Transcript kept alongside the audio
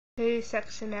Hey,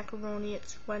 sexy macaroni,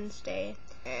 it's Wednesday,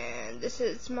 and this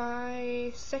is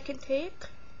my second take,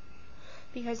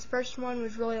 because the first one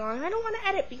was really long. I don't want to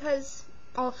edit because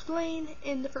I'll explain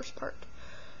in the first part.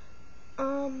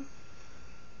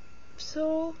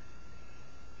 So,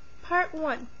 part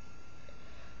one.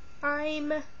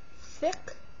 I'm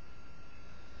sick,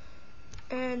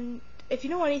 and if you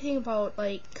know anything about,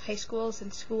 like, high schools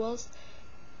and schools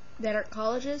that aren't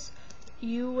colleges,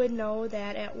 you would know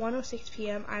that at 1:06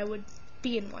 p.m. I would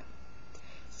be in one,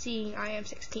 seeing I am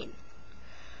 16.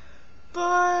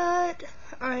 But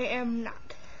I am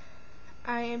not.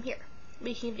 I am here,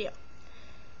 making a video,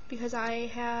 because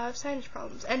I have sinus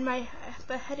problems, and I have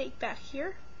a headache back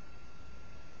here,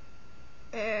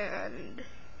 and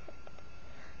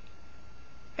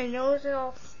my nose is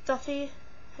all stuffy,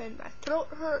 and my throat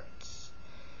hurts,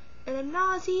 and I'm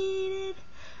nauseated.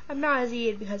 I'm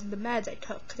nauseated because of the meds I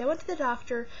took. Because I went to the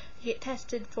doctor to get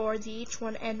tested for the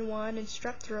H1N1 and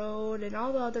strep throat and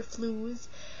all the other flus.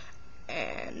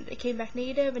 And it came back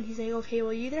negative, and he's like, okay,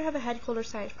 well, you either have a head cold or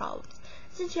sinus problems.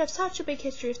 Since you have such a big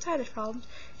history of sinus problems,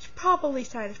 it's probably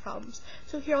sinus problems.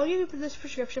 So here, I'll give you this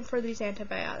prescription for these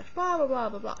antibiotics. Blah, blah, blah,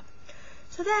 blah, blah.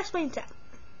 So that explains that.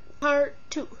 Part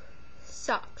 2.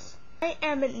 Socks. I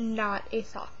am not a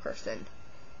sock person.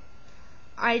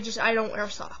 I don't wear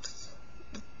socks.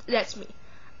 That's me.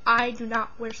 I do not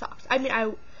wear socks. I mean,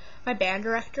 my band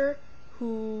director,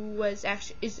 who is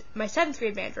my 7th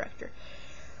grade band director,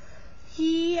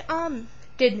 he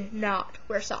did not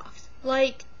wear socks.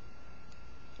 Like,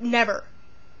 never,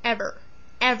 ever,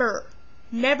 ever,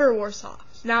 never wore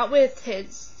socks. Not with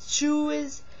his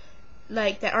shoes,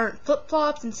 like, that aren't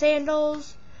flip-flops and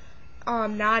sandals.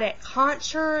 Not at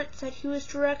concerts that he was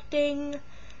directing.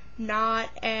 Not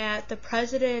at the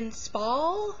president's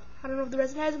ball. I don't know if the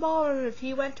president has a ball, I don't know if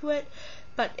he went to it,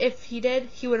 but if he did,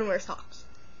 he wouldn't wear socks.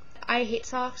 I hate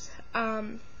socks. I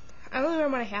only wear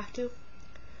them when I have to,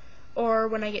 or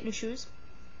when I get new shoes,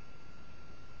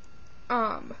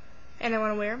 and I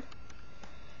want to wear them.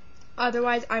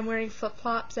 Otherwise, I'm wearing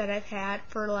flip-flops that I've had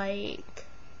for like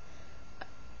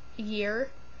a year,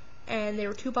 and they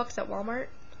were $2 at Walmart.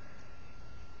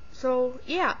 So,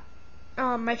 yeah.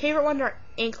 My favorite ones are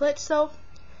anklets, though,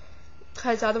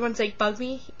 because the other ones, like, bug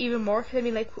me even more. Because, I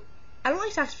mean, like, I don't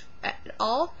like socks at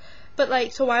all, but,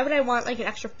 like, so why would I want, like, an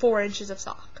extra 4 inches of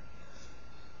sock?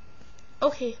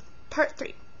 Okay, part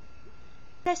 3.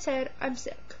 Like I said, I'm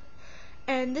sick.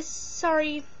 And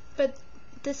sorry, but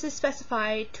this is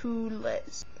specified to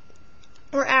Liz.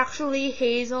 Or actually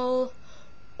Hazel,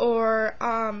 or,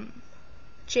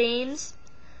 James.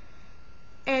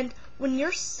 And when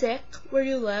you're sick where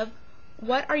you live,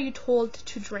 what are you told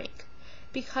to drink?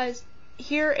 Because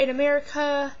here in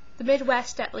America, the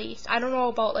Midwest at least, I don't know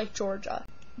about like Georgia,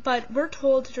 but we're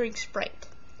told to drink Sprite.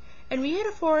 And we had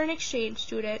a foreign exchange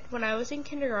student when I was in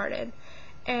kindergarten,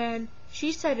 and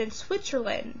she said in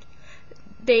Switzerland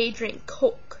they drink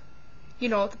Coke. You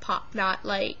know, the pop, not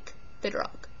like the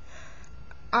drug.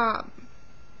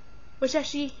 Which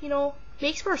actually, you know,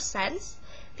 makes more sense,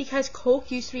 because Coke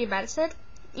used to be a medicine,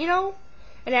 you know,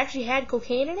 and it actually had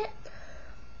cocaine in it.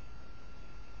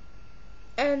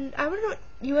 And I wonder what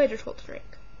you guys are told to drink.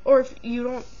 Or if you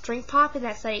don't drink pop, and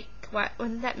that's like, what,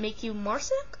 wouldn't that make you more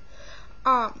sick?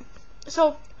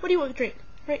 So, what do you want to drink?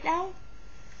 Right now,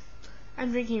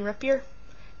 I'm drinking root beer,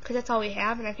 because that's all we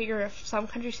have, and I figure if some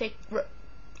countries say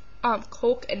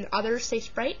Coke and others say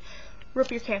Sprite, root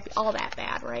beer can't be all that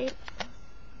bad, right?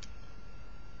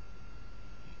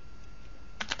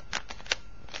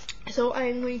 So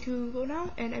I'm going to go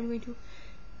now, and I'm going to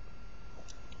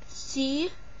see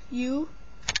you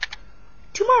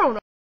tomorrow.